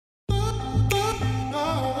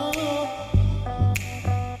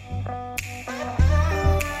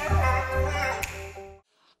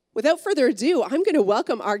without further ado, I'm going to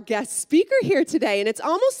welcome our guest speaker here today. And it's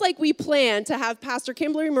almost like we planned to have Pastor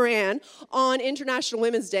Kimberly Moran on International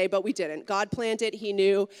Women's Day, but we didn't. God planned it. He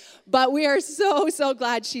knew. But we are so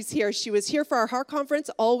glad she's here. She was here for our Heart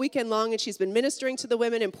Conference all weekend long, and she's been ministering to the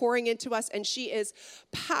women and pouring into us. And she is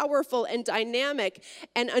powerful and dynamic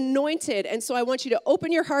and anointed. And so I want you to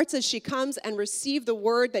open your hearts as she comes and receive the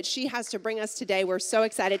word that she has to bring us today. We're so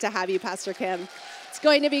excited to have you, Pastor Kim. It's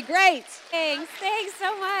going to be great. Thanks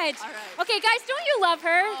so much. All right. Okay, guys, don't you love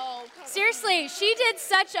her? Oh, seriously, she did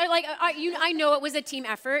such a, I know it was a team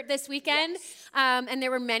effort this weekend, Yes. and there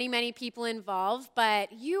were many people involved,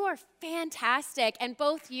 but you are fantastic, and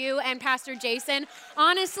both you and Pastor Jason,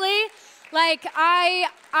 honestly, I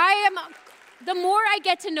am, the more I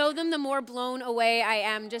get to know them, the more blown away I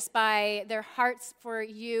am just by their hearts for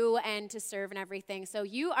you and to serve and everything. So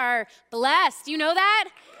you are blessed. You know that?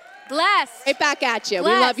 Blessed. Right back at you.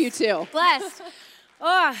 Blessed. We love you too. Blessed.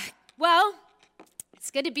 Oh, well,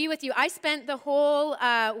 it's good to be with you. I spent the whole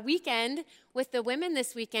weekend with the women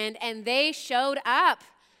this weekend, and they showed up.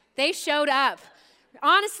 They showed up.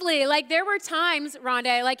 Honestly, there were times,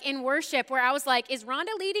 Rhonda, in worship where I was like, is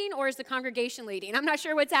Rhonda leading or is the congregation leading? I'm not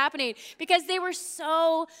sure what's happening because they were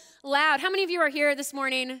so loud. How many of you are here this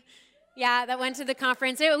morning? Yeah, that went to the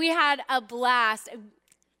conference. We had a blast.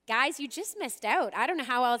 Guys, you just missed out. I don't know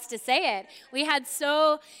how else to say it. We had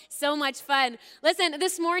so much fun. Listen,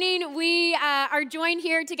 this morning we are joined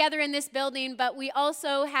here together in this building, but we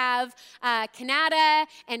also have Canada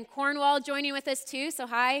and Cornwall joining with us too. So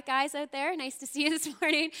hi, guys out there. Nice to see you this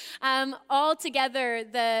morning. All together,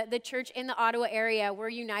 the church in the Ottawa area, we're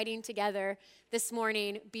uniting together this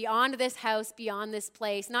morning beyond this house, beyond this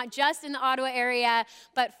place, not just in the Ottawa area,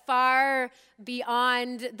 but far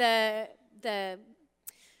beyond the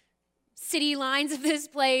city lines of this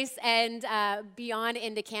place and beyond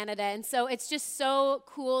into Canada. And so it's just so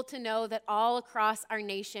cool to know that all across our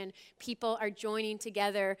nation, people are joining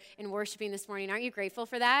together and worshiping this morning. Aren't you grateful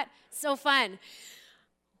for that? So fun.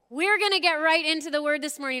 We're going to get right into the word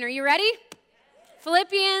this morning. Are you ready?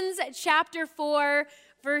 Philippians chapter 4,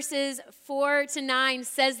 verses 4-9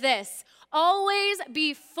 says this: always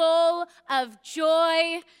be full of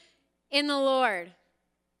joy in the Lord.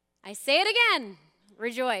 I say it again,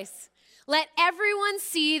 rejoice. Let everyone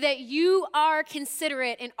see that you are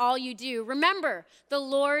considerate in all you do. Remember, the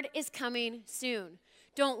Lord is coming soon.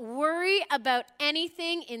 Don't worry about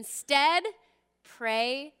anything. Instead,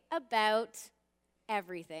 pray about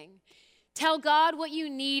everything. Tell God what you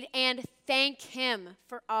need and thank Him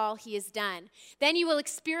for all He has done. Then you will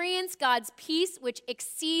experience God's peace, which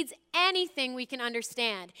exceeds anything we can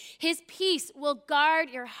understand. His peace will guard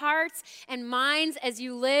your hearts and minds as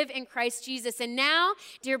you live in Christ Jesus. And now,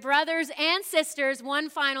 dear brothers and sisters, one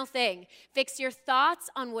final thing. Fix your thoughts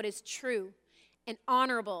on what is true and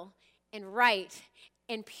honorable and right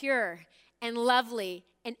and pure and lovely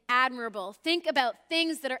and admirable. Think about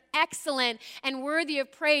things that are excellent and worthy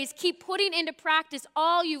of praise. Keep putting into practice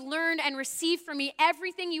all you've learned and received from me,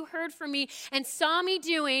 everything you heard from me and saw me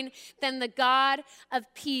doing. Then the God of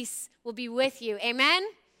peace will be with you. Amen?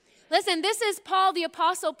 Listen, this is Paul, the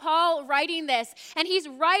Apostle Paul, writing this, and he's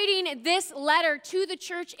writing this letter to the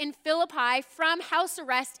church in Philippi from house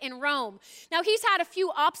arrest in Rome. Now, he's had a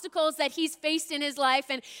few obstacles that he's faced in his life,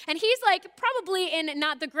 and he's probably in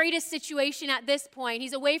not the greatest situation at this point.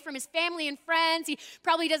 He's away from his family and friends. He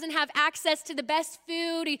probably doesn't have access to the best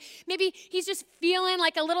food. Maybe he's just feeling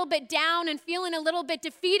a little bit down and feeling a little bit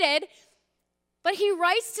defeated. But he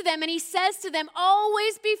writes to them and he says to them,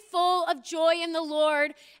 always be full of joy in the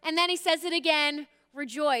Lord. And then he says it again,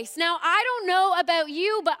 rejoice. Now, I don't know about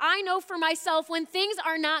you, but I know for myself, when things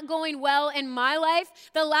are not going well in my life,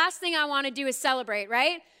 the last thing I want to do is celebrate,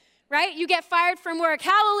 right? Right? You get fired from work,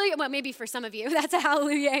 hallelujah. Well, maybe for some of you, that's a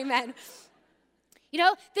hallelujah, amen.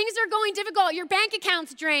 Things are going difficult. Your bank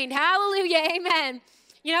account's drained, hallelujah, amen.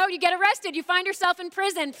 You get arrested, you find yourself in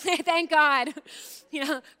prison. Thank God.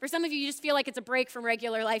 For some of you, you just feel like it's a break from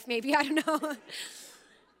regular life, maybe. I don't know.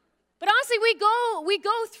 But honestly, we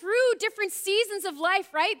go through different seasons of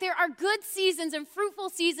life, right? There are good seasons and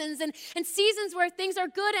fruitful seasons and seasons where things are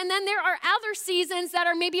good. And then there are other seasons that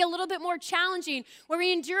are maybe a little bit more challenging, where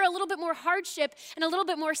we endure a little bit more hardship and a little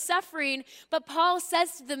bit more suffering. But Paul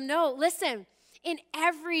says to them, no, listen. In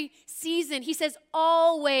every season, he says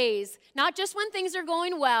always, not just when things are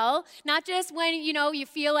going well, not just when, you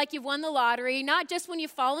feel like you've won the lottery, not just when you've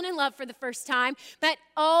fallen in love for the first time, but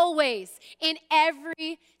always, in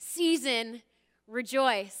every season,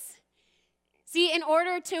 rejoice. See, in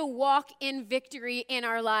order to walk in victory in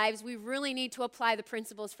our lives, we really need to apply the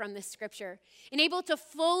principles from this scripture. And able to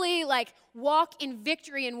fully walk in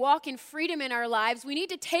victory and walk in freedom in our lives, we need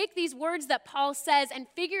to take these words that Paul says and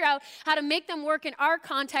figure out how to make them work in our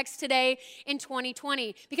context today in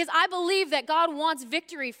 2020. Because I believe that God wants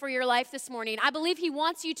victory for your life this morning. I believe he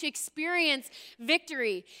wants you to experience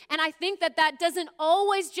victory. And I think that that doesn't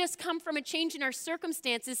always just come from a change in our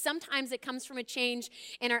circumstances. Sometimes it comes from a change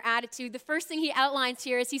in our attitude. The first thing he outlines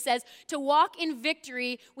here is he says, to walk in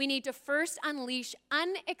victory, we need to first unleash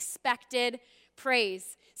unexpected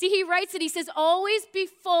praise. See, he writes it, he says, always be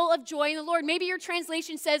full of joy in the Lord. Maybe your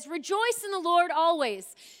translation says, rejoice in the Lord always.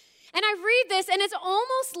 And I read this, and it's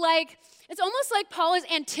almost like Paul is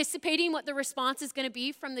anticipating what the response is going to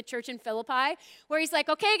be from the church in Philippi, where he's like,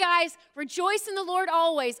 okay, guys, rejoice in the Lord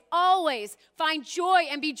always, always. Find joy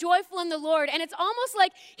and be joyful in the Lord. And it's almost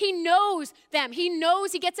like he knows them. He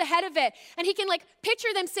knows, he gets ahead of it. And he can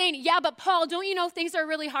picture them saying, yeah, but Paul, don't you know things are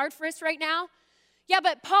really hard for us right now? Yeah,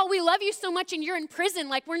 but Paul, we love you so much and you're in prison.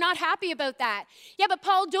 We're not happy about that. Yeah, but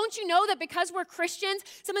Paul, don't you know that because we're Christians,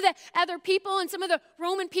 some of the other people and some of the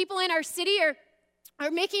Roman people in our city are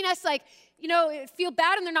making us feel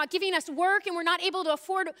bad, and they're not giving us work, and we're not able to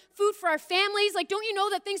afford food for our families. Don't you know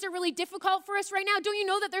that things are really difficult for us right now? Don't you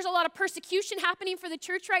know that there's a lot of persecution happening for the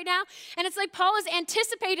church right now? And it's like Paul has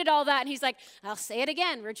anticipated all that, and he's like, I'll say it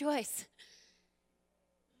again, rejoice.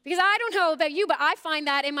 Because I don't know about you, but I find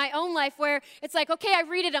that in my own life where it's like, okay, I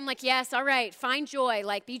read it, I'm like, yes, all right, find joy,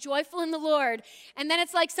 be joyful in the Lord. And then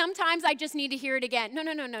it's like sometimes I just need to hear it again.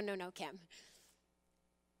 No, Kim.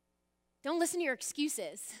 Don't listen to your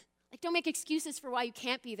excuses. Don't make excuses for why you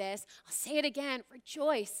can't be this. I'll say it again,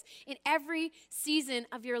 rejoice. In every season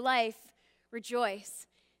of your life, rejoice.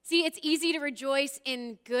 See, it's easy to rejoice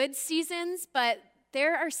in good seasons, but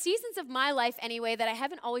there are seasons of my life anyway that I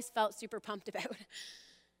haven't always felt super pumped about.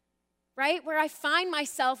 Right? Where I find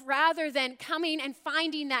myself, rather than coming and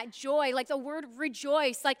finding that joy, the word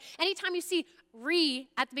rejoice, anytime you see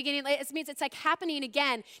at the beginning, it means it's happening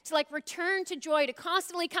again, to return to joy, to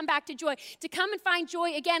constantly come back to joy, to come and find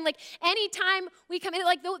joy again. Anytime we come in,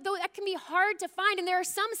 though that can be hard to find. And there are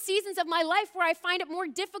some seasons of my life where I find it more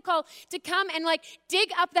difficult to come and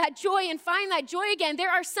dig up that joy and find that joy again.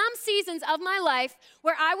 There are some seasons of my life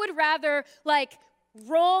where I would rather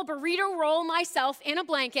burrito roll myself in a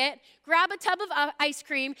blanket, grab a tub of ice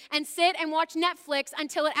cream, and sit and watch Netflix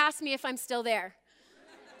until it asks me if I'm still there.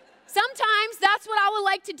 Sometimes that's what I would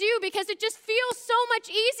like to do because it just feels so much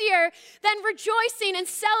easier than rejoicing and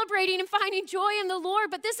celebrating and finding joy in the Lord.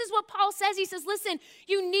 But this is what Paul says. He says, listen,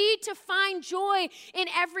 you need to find joy in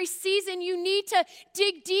every season. You need to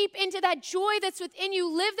dig deep into that joy that's within you.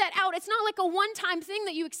 Live that out. It's not like a one-time thing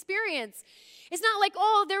that you experience. It's not like,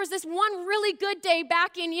 oh, there was this one really good day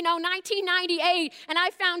back in, 1998, and I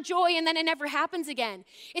found joy, and then it never happens again.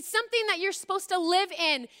 It's something that you're supposed to live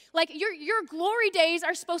in. Your glory days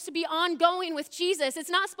are supposed to be ongoing with Jesus. It's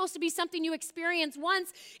not supposed to be something you experience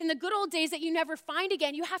once in the good old days that you never find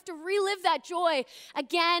again. You have to relive that joy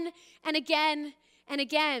again and again and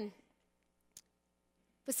again.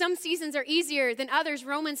 But some seasons are easier than others.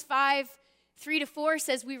 Romans 5:3-4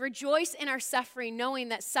 says, we rejoice in our suffering, knowing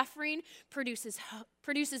that suffering produces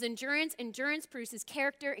endurance, endurance produces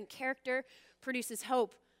character, and character produces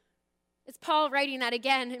hope. It's Paul writing that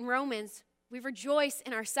again in Romans. We rejoice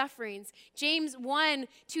in our sufferings. James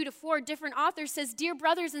 1:2-4, different authors says, dear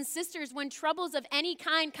brothers and sisters, when troubles of any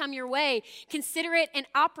kind come your way, consider it an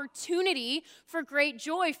opportunity for great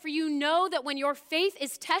joy. For you know that when your faith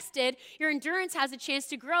is tested, your endurance has a chance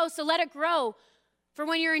to grow, so let it grow. For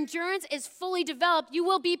when your endurance is fully developed, you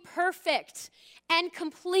will be perfect and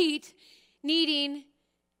complete, needing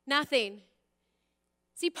nothing.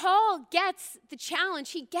 See, Paul gets the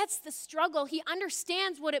challenge. He gets the struggle. He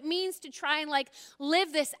understands what it means to try and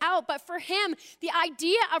live this out. But for him, the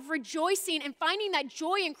idea of rejoicing and finding that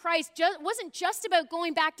joy in Christ wasn't just about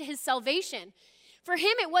going back to his salvation. For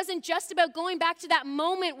him, it wasn't just about going back to that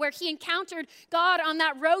moment where he encountered God on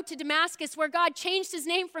that road to Damascus, where God changed his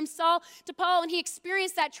name from Saul to Paul, and he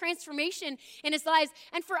experienced that transformation in his lives.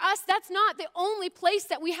 And for us, that's not the only place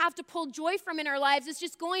that we have to pull joy from in our lives. It's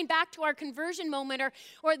just going back to our conversion moment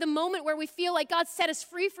or the moment where we feel like God set us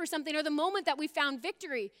free for something, or the moment that we found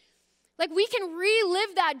victory. We can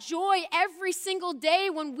relive that joy every single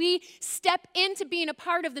day when we step into being a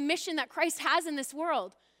part of the mission that Christ has in this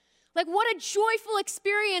world. What a joyful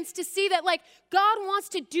experience to see that, God wants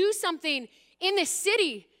to do something in this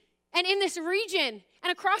city and in this region and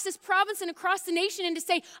across this province and across the nation, and to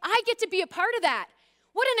say, I get to be a part of that.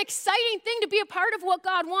 What an exciting thing to be a part of what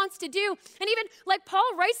God wants to do. And even like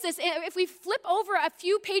Paul writes this, if we flip over a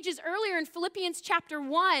few pages earlier in Philippians chapter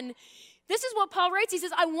 1, this is what Paul writes. He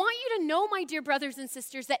says, I want you to know, my dear brothers and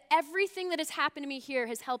sisters, that everything that has happened to me here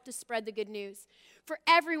has helped to spread the good news. For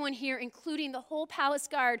everyone here, including the whole palace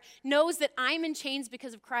guard, knows that I'm in chains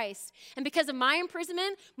because of Christ. And because of my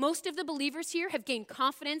imprisonment, most of the believers here have gained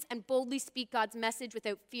confidence and boldly speak God's message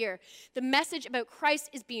without fear. The message about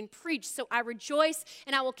Christ is being preached, so I rejoice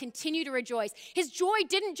and I will continue to rejoice. His joy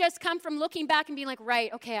didn't just come from looking back and being like,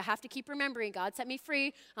 right, okay, I have to keep remembering God set me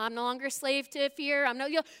free. I'm no longer a slave to fear.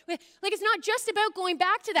 It's not just about going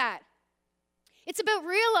back to that. It's about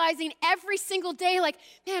realizing every single day, like,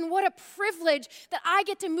 man, what a privilege that I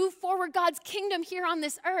get to move forward God's kingdom here on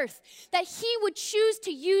this earth. That he would choose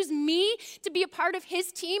to use me to be a part of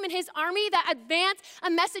his team and his army that advance a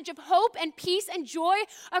message of hope and peace and joy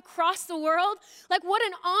across the world. Like, what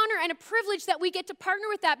an honor and a privilege that we get to partner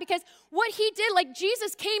with that, because what he did, like,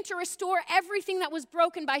 Jesus came to restore everything that was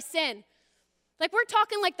broken by sin. Like, we're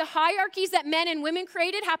talking like the hierarchies that men and women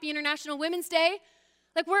created. Happy International Women's Day.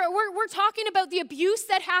 Like, we're talking about the abuse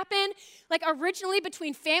that happened, like, originally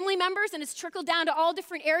between family members, and it's trickled down to all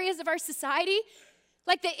different areas of our society.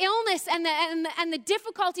 Like the illness and the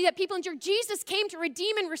difficulty that people endure. Jesus came to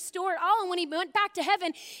redeem and restore it all. And when he went back to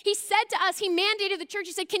heaven, he said to us, he mandated the church,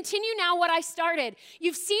 he said, continue now what I started.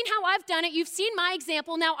 You've seen how I've done it. You've seen my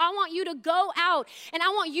example. Now I want you to go out, and I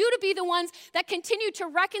want you to be the ones that continue to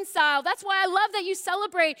reconcile. That's why I love that you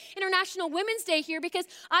celebrate International Women's Day here, because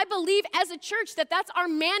I believe as a church that that's our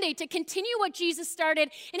mandate, to continue what Jesus started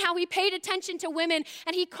and how he paid attention to women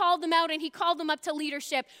and he called them out and he called them up to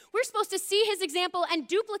leadership. We're supposed to see his example and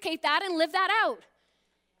duplicate that and live that out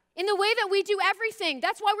in the way that we do everything.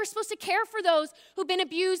 That's why we're supposed to care for those who've been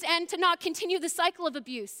abused and to not continue the cycle of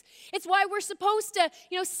abuse. It's why we're supposed to,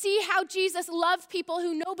 see how Jesus loved people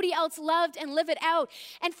who nobody else loved and live it out.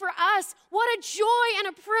 And for us, what a joy and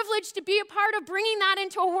a privilege to be a part of bringing that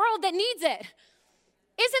into a world that needs it.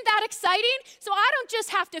 Isn't that exciting? So I don't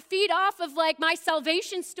just have to feed off of like my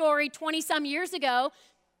salvation story 20 some years ago.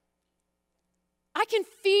 I can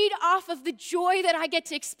feed off of the joy that I get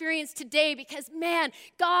to experience today, because, man,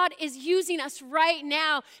 God is using us right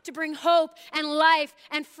now to bring hope and life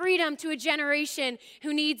and freedom to a generation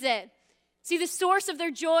who needs it. See, the source of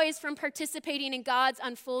their joy is from participating in God's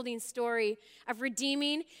unfolding story of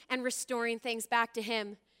redeeming and restoring things back to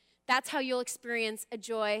him. That's how you'll experience a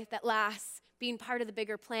joy that lasts, being part of the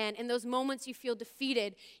bigger plan. In those moments you feel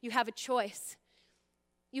defeated, you have a choice.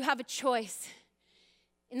 You have a choice.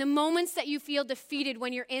 In the moments that you feel defeated,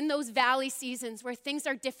 when you're in those valley seasons where things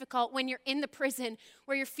are difficult, when you're in the prison,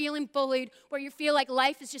 where you're feeling bullied, where you feel like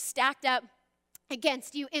life is just stacked up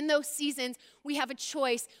against you, in those seasons, we have a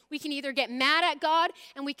choice. We can either get mad at God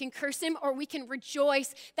and we can curse him, or we can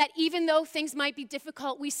rejoice that even though things might be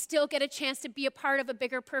difficult, we still get a chance to be a part of a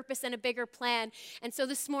bigger purpose and a bigger plan. And so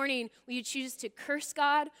this morning, will you choose to curse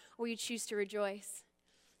God, or will you choose to rejoice?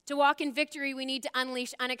 To walk in victory, we need to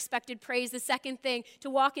unleash unexpected praise. The second thing, to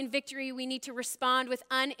walk in victory, we need to respond with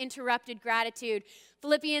uninterrupted gratitude.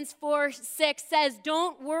 Philippians 4:6 says,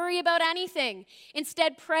 don't worry about anything.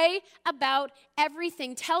 Instead, pray about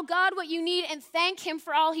everything. Tell God what you need and thank him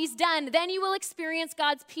for all he's done. Then you will experience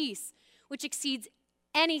God's peace, which exceeds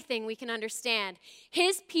anything we can understand.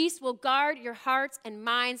 His peace will guard your hearts and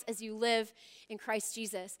minds as you live in Christ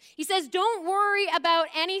Jesus. He says, don't worry about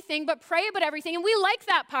anything, but pray about everything. And we like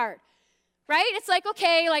that part, right? It's like,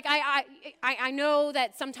 okay, like I know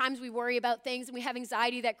that sometimes we worry about things and we have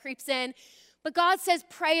anxiety that creeps in. But God says,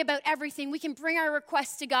 pray about everything. We can bring our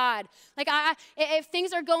requests to God. Like, if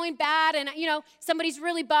things are going bad and, somebody's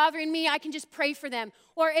really bothering me, I can just pray for them.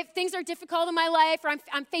 Or if things are difficult in my life, or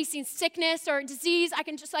I'm facing sickness or disease, I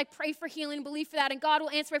can just pray for healing and believe for that, and God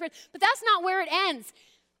will answer my prayers. But that's not where it ends.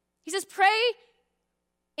 He says, pray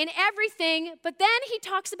in everything, but then he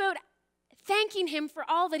talks about thanking him for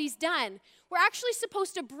all that he's done. We're actually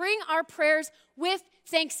supposed to bring our prayers with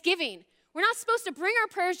thanksgiving. We're not supposed to bring our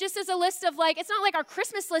prayers just as a list of it's not like our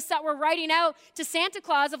Christmas list that we're writing out to Santa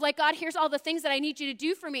Claus of God, here's all the things that I need you to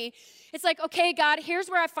do for me. It's like, okay, God, here's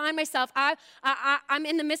where I find myself. I'm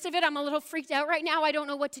in the midst of it. I'm a little freaked out right now. I don't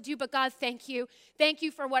know what to do, but God, thank you. Thank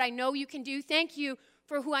you for what I know you can do. Thank you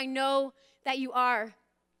for who I know that you are.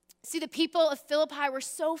 See, the people of Philippi were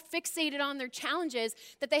so fixated on their challenges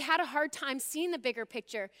that they had a hard time seeing the bigger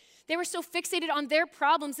picture. They were so fixated on their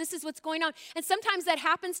problems. This is what's going on. And sometimes that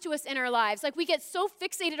happens to us in our lives. Like we get so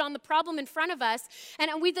fixated on the problem in front of us, and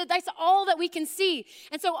that's all that we can see.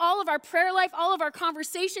 And so all of our prayer life, all of our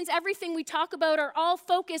conversations, everything we talk about are all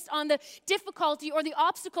focused on the difficulty or the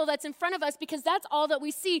obstacle that's in front of us because that's all that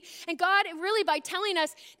we see. And God, really, by telling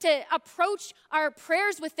us to approach our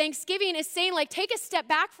prayers with thanksgiving is saying, like, take a step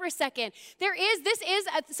back for a second. This is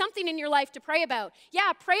something in your life to pray about.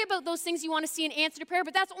 Yeah, pray about those things you want to see in answer to prayer,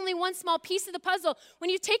 but that's only one small piece of the puzzle.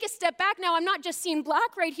 When you take a step back, now I'm not just seeing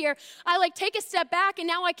black right here. I take a step back and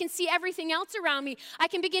now I can see everything else around me. I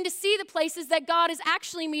can begin to see the places that God is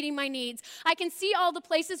actually meeting my needs. I can see all the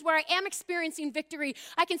places where I am experiencing victory.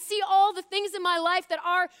 I can see all the things in my life that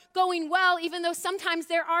are going well, even though sometimes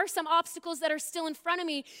there are some obstacles that are still in front of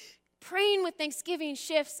me. Praying with thanksgiving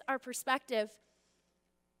shifts our perspective.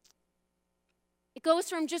 It goes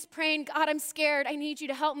from just praying, God, I'm scared, I need you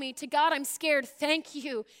to help me, to God, I'm scared, thank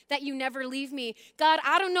you that you never leave me. God,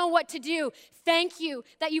 I don't know what to do. Thank you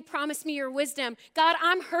that you promised me your wisdom. God,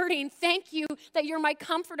 I'm hurting. Thank you that you're my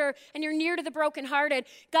comforter and you're near to the brokenhearted.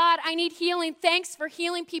 God, I need healing. Thanks for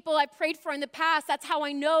healing people I prayed for in the past. That's how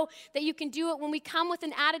I know that you can do it. When we come with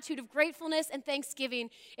an attitude of gratefulness and thanksgiving,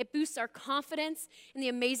 it boosts our confidence in the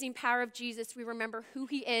amazing power of Jesus. We remember who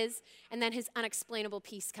he is, and then his unexplainable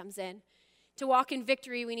peace comes in. To walk in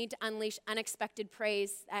victory, we need to unleash unexpected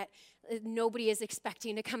praise that nobody is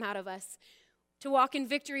expecting to come out of us. To walk in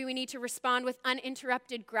victory, we need to respond with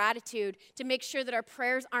uninterrupted gratitude to make sure that our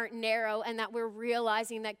prayers aren't narrow and that we're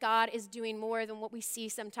realizing that God is doing more than what we see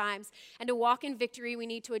sometimes. And to walk in victory, we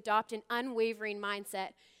need to adopt an unwavering mindset.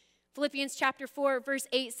 Philippians chapter 4, verse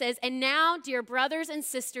 8 says, "And now, dear brothers and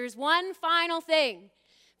sisters, one final thing.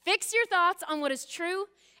 Fix your thoughts on what is true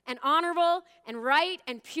and honorable and right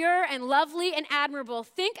and pure and lovely and admirable.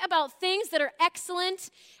 Think about things that are excellent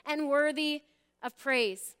and worthy of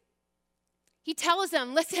praise." He tells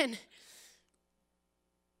them, listen,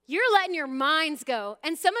 you're letting your minds go.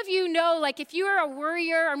 And some of you know, if you are a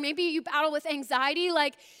worrier or maybe you battle with anxiety,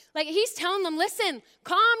 he's telling them, listen,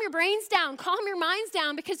 calm your brains down, calm your minds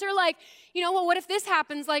down, because they're like, well, what if this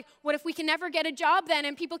happens? What if we can never get a job then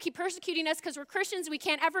and people keep persecuting us because we're Christians, we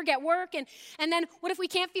can't ever get work, and then what if we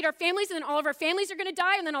can't feed our families, and then all of our families are going to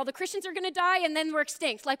die, and then all the Christians are going to die, and then we're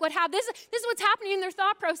extinct? This is what's happening in their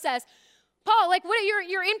thought process. Paul, what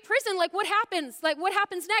you're in prison, what happens? What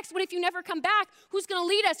happens next? What if you never come back? Who's going to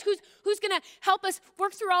lead us? Who's going to help us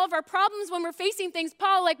work through all of our problems when we're facing things?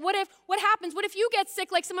 Paul, what happens? What if you get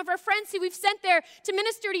sick, like some of our friends who we've sent there to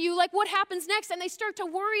minister to you? What happens next? And they start to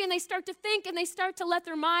worry, and they start to think, and they start to let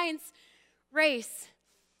their minds race.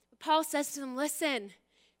 Paul says to them, listen,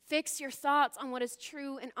 fix your thoughts on what is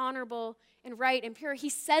true and honorable and right and pure. He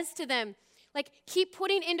says to them, keep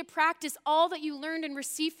putting into practice all that you learned and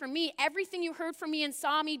received from me, everything you heard from me and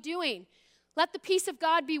saw me doing. Let the peace of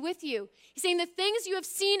God be with you. He's saying the things you have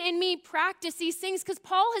seen in me, practice these things, because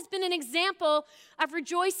Paul has been an example of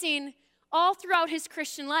rejoicing all throughout his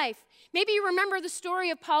Christian life. Maybe you remember the story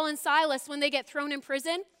of Paul and Silas when they get thrown in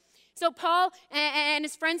prison. So Paul and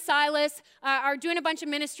his friend Silas are doing a bunch of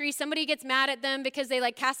ministry. Somebody gets mad at them because they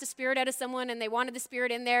cast a spirit out of someone and they wanted the spirit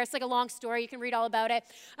in there. It's a long story. You can read all about it.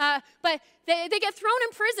 But they get thrown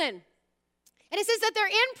in prison. And it says that they're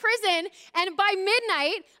in prison, and by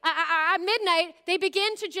midnight, at midnight, they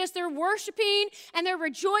begin to they're worshiping, and they're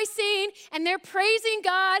rejoicing, and they're praising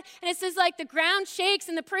God. And it says the ground shakes,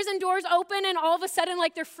 and the prison doors open, and all of a sudden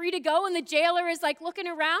they're free to go, and the jailer is looking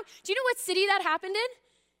around. Do you know what city that happened in?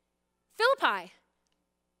 Philippi.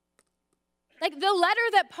 The letter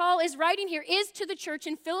that Paul is writing here is to the church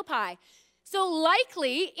in Philippi. So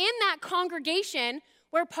likely in that congregation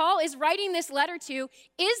where Paul is writing this letter to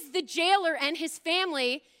is the jailer and his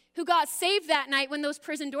family who got saved that night when those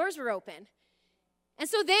prison doors were open. And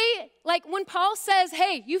so they, when Paul says,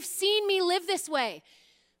 hey, you've seen me live this way,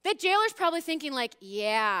 that jailer's probably thinking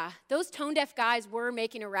yeah, those tone-deaf guys were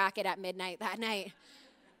making a racket at midnight that night.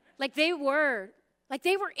 They were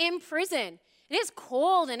in prison. And it's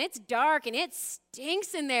cold and it's dark and it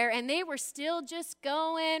stinks in there. And they were still just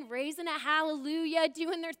going, raising a hallelujah,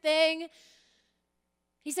 doing their thing.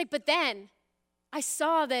 He's but then I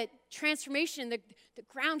saw that transformation. The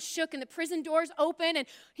ground shook and the prison doors opened. And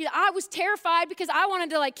I was terrified because I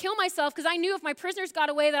wanted to kill myself because I knew if my prisoners got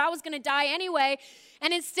away that I was going to die anyway.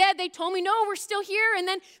 And instead they told me, no, we're still here. And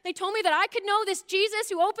then they told me that I could know this Jesus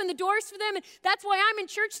who opened the doors for them. And that's why I'm in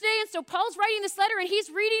church today. And so Paul's writing this letter and he's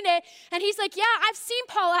reading it. And he's yeah, I've seen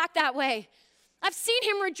Paul act that way. I've seen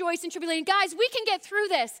him rejoice in tribulation. Guys, we can get through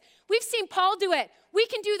this. We've seen Paul do it. We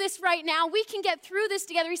can do this right now. We can get through this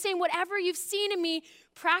together. He's saying, whatever you've seen in me,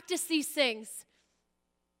 practice these things.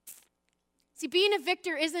 See, being a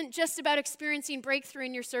victor isn't just about experiencing breakthrough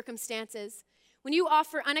in your circumstances. When you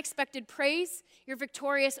offer unexpected praise, you're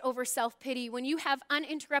victorious over self-pity. When you have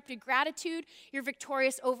uninterrupted gratitude, you're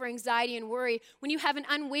victorious over anxiety and worry. When you have an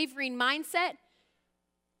unwavering mindset,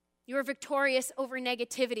 you're victorious over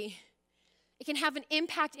negativity. It can have an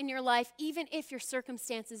impact in your life even if your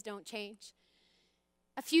circumstances don't change.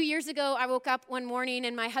 A few years ago, I woke up one morning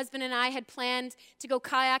and my husband and I had planned to go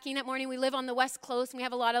kayaking that morning. We live on the West Coast and we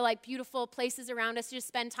have a lot of beautiful places around us to just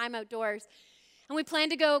spend time outdoors. And we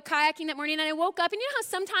planned to go kayaking that morning, and I woke up, and you know how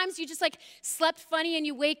sometimes you just slept funny and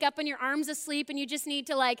you wake up and your arm's asleep and you just need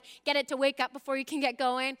to get it to wake up before you can get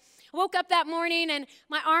going. I woke up that morning and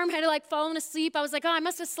my arm had fallen asleep. I was like, oh, I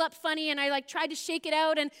must have slept funny, and I tried to shake it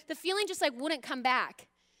out, and the feeling just wouldn't come back.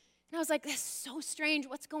 And I was like, that's so strange.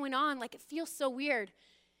 What's going on? It feels so weird.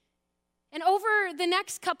 And over the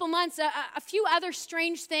next couple months, a few other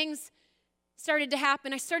strange things started to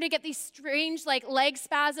happen. I started to get these strange leg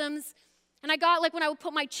spasms. And I got, when I would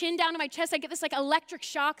put my chin down to my chest, I'd get this electric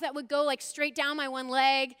shock that would go straight down my one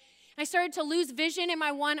leg. And I started to lose vision in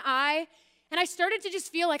my one eye. And I started to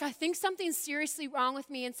just feel I think something's seriously wrong with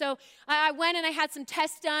me. And so I went and I had some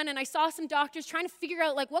tests done, and I saw some doctors trying to figure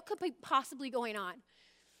out what could be possibly going on.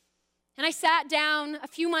 And I sat down a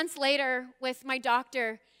few months later with my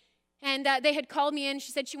doctor, and they had called me in.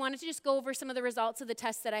 She said she wanted to just go over some of the results of the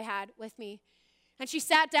tests that I had with me. And she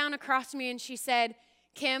sat down across from me and she said,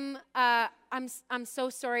 Kim, I'm so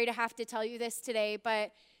sorry to have to tell you this today,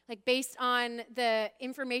 but based on the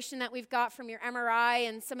information that we've got from your MRI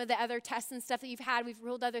and some of the other tests and stuff that you've had, we've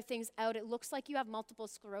ruled other things out. It looks like you have multiple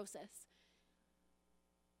sclerosis.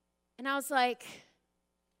 And I was like,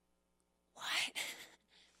 what?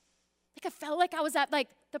 I felt like I was at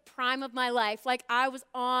the prime of my life, I was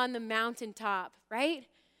on the mountaintop, right?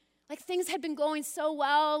 Things had been going so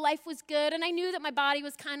well, life was good, and I knew that my body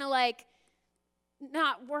was kind of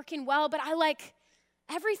not working well, but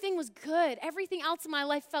everything was good. Everything else in my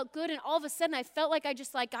life felt good, and all of a sudden I felt I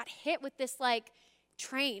just got hit with this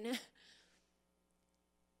train.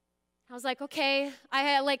 I was okay.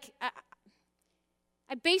 I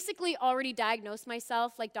basically already diagnosed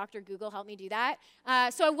myself, Dr. Google helped me do that.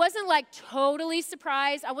 So I wasn't totally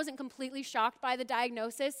surprised. I wasn't completely shocked by the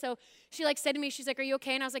diagnosis. So she said to me, she's are you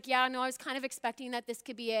okay? And I was yeah, no, I was kind of expecting that this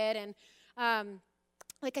could be it. And I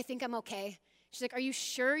think I'm okay. She's are you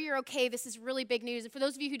sure you're okay? This is really big news. And for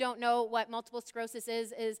those of you who don't know what multiple sclerosis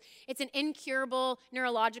is it's an incurable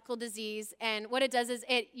neurological disease. And what it does is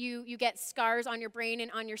you get scars on your brain and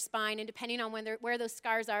on your spine. And depending on where those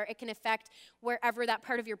scars are, it can affect wherever that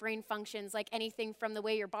part of your brain functions, anything from the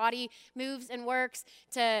way your body moves and works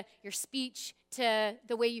to your speech, to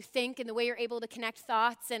the way you think and the way you're able to connect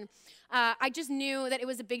thoughts. And I just knew that it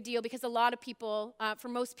was a big deal because a lot of people, for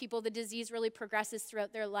most people, the disease really progresses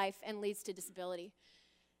throughout their life and leads to disability.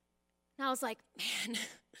 And I was man,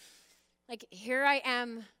 here I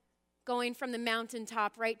am going from the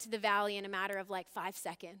mountaintop right to the valley in a matter of 5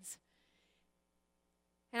 seconds.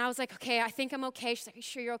 And I was okay, I think I'm okay. She's are you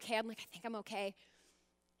sure you're okay? I'm I think I'm okay.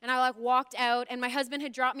 And I walked out, and my husband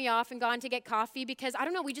had dropped me off and gone to get coffee because, I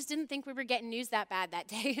don't know, we just didn't think we were getting news that bad that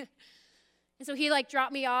day. And so he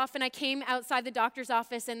dropped me off, and I came outside the doctor's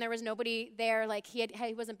office, and there was nobody there.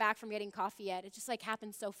 He wasn't back from getting coffee yet. It just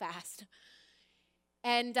happened so fast.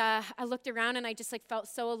 And I looked around, and I just felt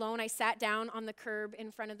so alone. I sat down on the curb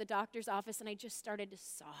in front of the doctor's office, and I just started to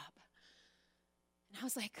sob. And I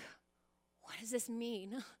was what does this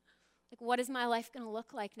mean? What is my life going to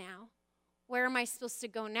look like now? Where am I supposed to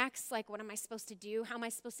go next? What am I supposed to do? How am I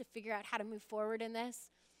supposed to figure out how to move forward in this?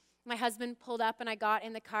 My husband pulled up and I got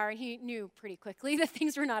in the car, and he knew pretty quickly that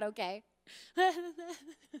things were not okay.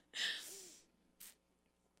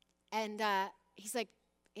 And he's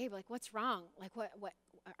Abe, what's wrong? What,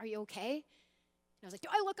 are you okay? And I was do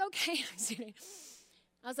I look okay?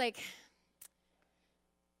 I was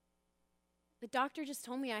the doctor just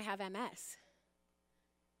told me I have MS.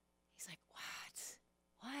 He's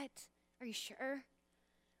what? Are you sure?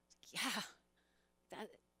 Yeah, I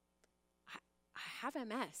have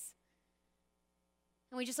MS.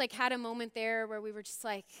 And we just had a moment there where we were just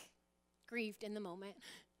grieved in the moment.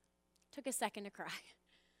 Took a second to cry.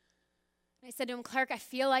 And I said to him, Clark, I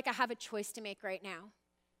feel I have a choice to make right now.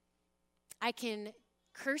 I can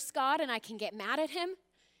curse God and I can get mad at him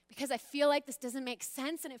because I feel this doesn't make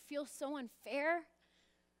sense and it feels so unfair.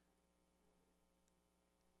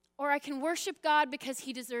 Or I can worship God because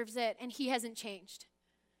he deserves it and he hasn't changed.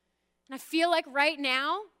 And I feel right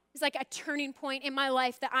now is like a turning point in my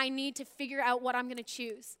life that I need to figure out what I'm going to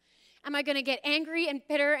choose. Am I going to get angry and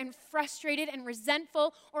bitter and frustrated and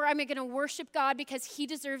resentful, or am I going to worship God because he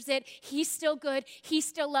deserves it, he's still good, he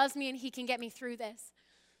still loves me, and he can get me through this?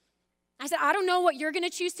 I said, I don't know what you're going to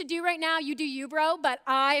choose to do right now. You do you, bro, but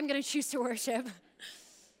I am going to choose to worship.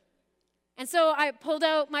 And so I pulled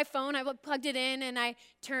out my phone, I plugged it in, and I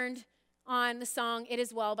turned on the song, It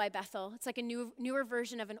Is Well by Bethel. It's like a newer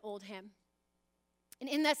version of an old hymn. And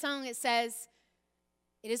in that song it says,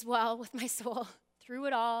 it is well with my soul. Through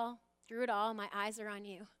it all, my eyes are on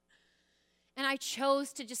you. And I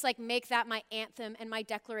chose to just like make that my anthem and my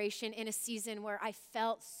declaration in a season where I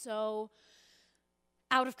felt so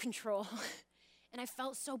out of control. And I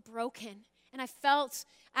felt so broken. And I felt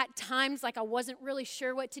at times like I wasn't really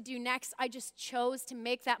sure what to do next. I just chose to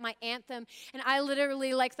make that my anthem. And I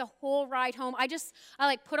literally, like the whole ride home, I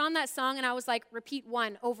like put on that song and I was like, repeat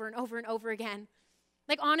one over and over and over again.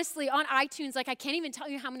 Like honestly, on iTunes, like I can't even tell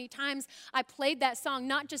you how many times I played that song,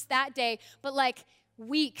 not just that day, but like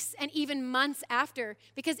weeks and even months after.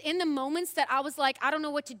 Because in the moments that I was like, I don't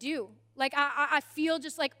know what to do. Like I feel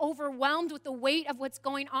just like overwhelmed with the weight of what's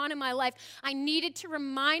going on in my life. I needed to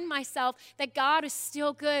remind myself that God is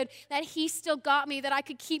still good, that he still got me, that I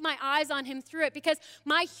could keep my eyes on him through it. Because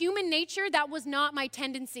my human nature, that was not my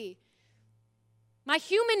tendency. My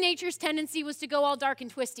human nature's tendency was to go all dark and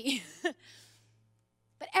twisty.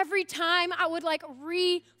 But every time I would like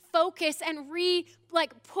refocus and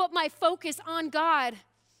put my focus on God,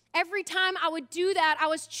 every time I would do that, I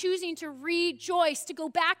was choosing to rejoice, to go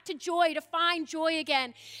back to joy, to find joy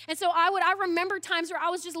again. And so I remember times where I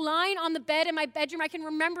was just lying on the bed in my bedroom. I can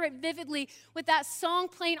remember it vividly with that song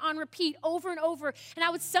playing on repeat over and over. And I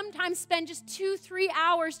would sometimes spend just 2-3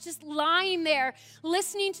 hours just lying there,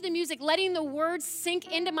 listening to the music, letting the words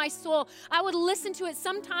sink into my soul. I would listen to it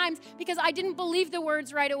sometimes because I didn't believe the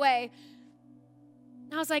words right away.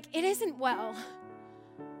 And I was like, it isn't well.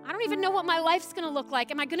 I don't even know what my life's going to look like.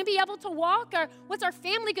 Am I going to be able to walk? Or what's our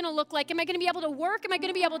family going to look like? Am I going to be able to work? Am I going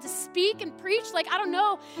to be able to speak and preach? Like, I don't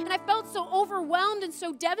know. And I felt so overwhelmed and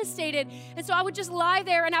so devastated. And so I would just lie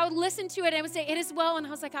there and I would listen to it and I would say, it is well. And I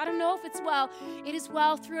was like, I don't know if it's well. It is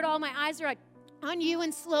well. Through it all, my eyes are on you.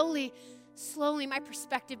 And slowly my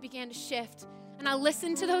perspective began to shift. And I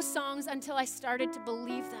listened to those songs until I started to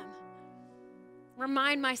believe them.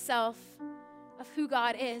 Remind myself of who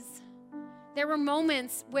God is. There were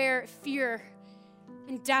moments where fear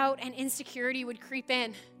and doubt and insecurity would creep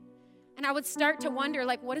in. And I would start to wonder,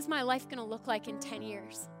 like, what is my life going to look like in 10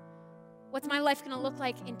 years? What's my life going to look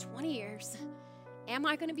like in 20 years? Am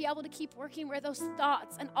I going to be able to keep working where those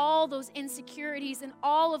thoughts and all those insecurities and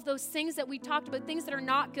all of those things that we talked about, things that are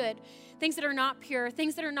not good, things that are not pure,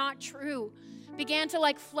 things that are not true, began to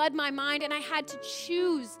like flood my mind, and I had to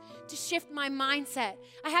choose to shift my mindset.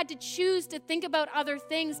 I had to choose to think about other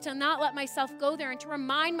things, to not let myself go there, and to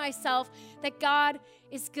remind myself that God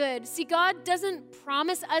is good. See, God doesn't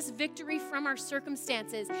promise us victory from our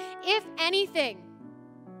circumstances. If anything,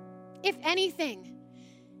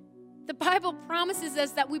 the Bible promises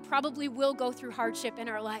us that we probably will go through hardship in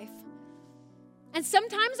our life. And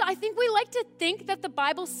sometimes I think we like to think that the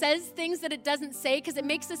Bible says things that it doesn't say because it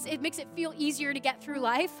makes it feel easier to get through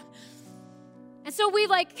life. And so we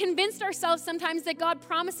like convinced ourselves sometimes that God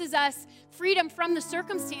promises us freedom from the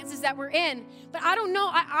circumstances that we're in. But I don't know.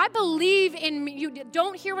 I believe in, you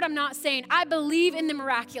don't hear what I'm not saying. I believe in the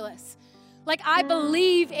miraculous. Like, I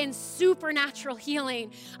believe in supernatural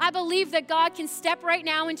healing. I believe that God can step right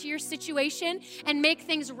now into your situation and make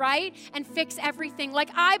things right and fix everything. Like,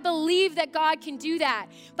 I believe that God can do that.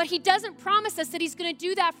 But he doesn't promise us that he's going to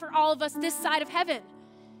do that for all of us this side of heaven.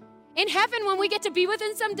 In heaven, when we get to be with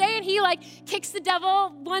him someday and he like kicks the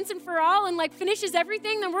devil once and for all and like finishes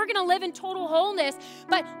everything, then we're going to live in total wholeness.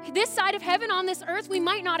 But this side of heaven on this earth, we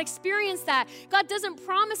might not experience that. God doesn't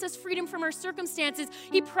promise us freedom from our circumstances.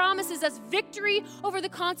 He promises us victory over the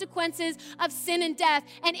consequences of sin and death.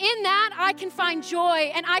 And in that, I can find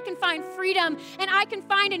joy and I can find freedom and I can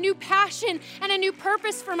find a new passion and a new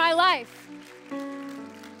purpose for my life.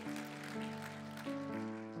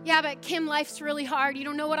 Yeah, but Kim, life's really hard. You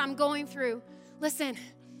don't know what I'm going through. Listen,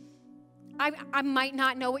 I might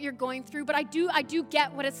not know what you're going through, but I do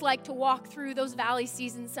get what it's like to walk through those valley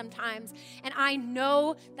seasons sometimes. And I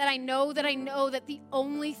know that the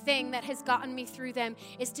only thing that has gotten me through them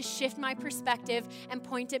is to shift my perspective and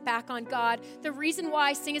point it back on God. The reason why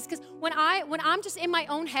I sing is because when I'm just in my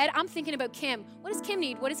own head, I'm thinking about Kim. What does Kim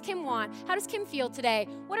need? What does Kim want? How does Kim feel today?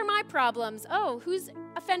 What are my problems? Oh, who's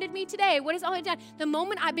offended me today? What has all I done? The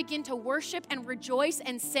moment I begin to worship and rejoice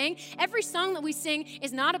and sing, every song that we sing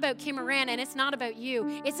is not about Kim Moran and it's not about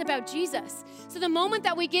you. It's about Jesus. So the moment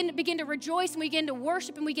that we begin to rejoice and we begin to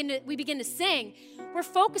worship and we begin to sing, we're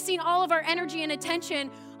focusing all of our energy and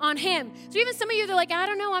attention on him. So even some of you, they're like, I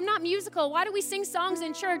don't know, I'm not musical. Why do we sing songs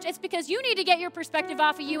in church? It's because you need to get your perspective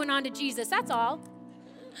off of you and onto Jesus. That's all.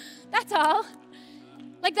 That's all.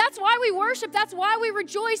 Like, that's why we worship. That's why we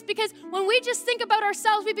rejoice, because when we just think about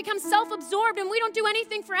ourselves, we become self-absorbed and we don't do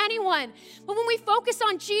anything for anyone. But when we focus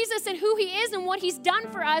on Jesus and who he is and what he's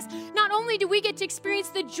done for us, not only do we get to experience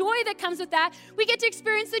the joy that comes with that, we get to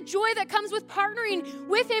experience the joy that comes with partnering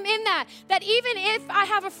with him in that. That even if I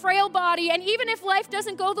have a frail body, and even if life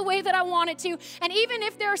doesn't go the way that I want it to, and even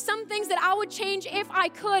if there are some things that I would change if I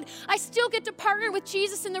could, I still get to partner with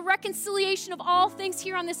Jesus in the reconciliation of all things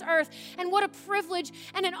here on this earth. And what a privilege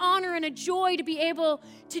and an honor and a joy to be able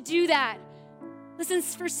to do that. Listen,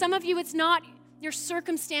 for some of you, it's not your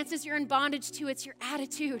circumstances you're in bondage to, it's your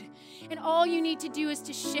attitude. And all you need to do is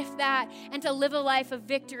to shift that and to live a life of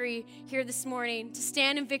victory here this morning. To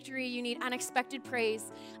stand in victory, you need unexpected praise,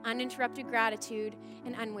 uninterrupted gratitude,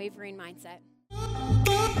 and unwavering mindset.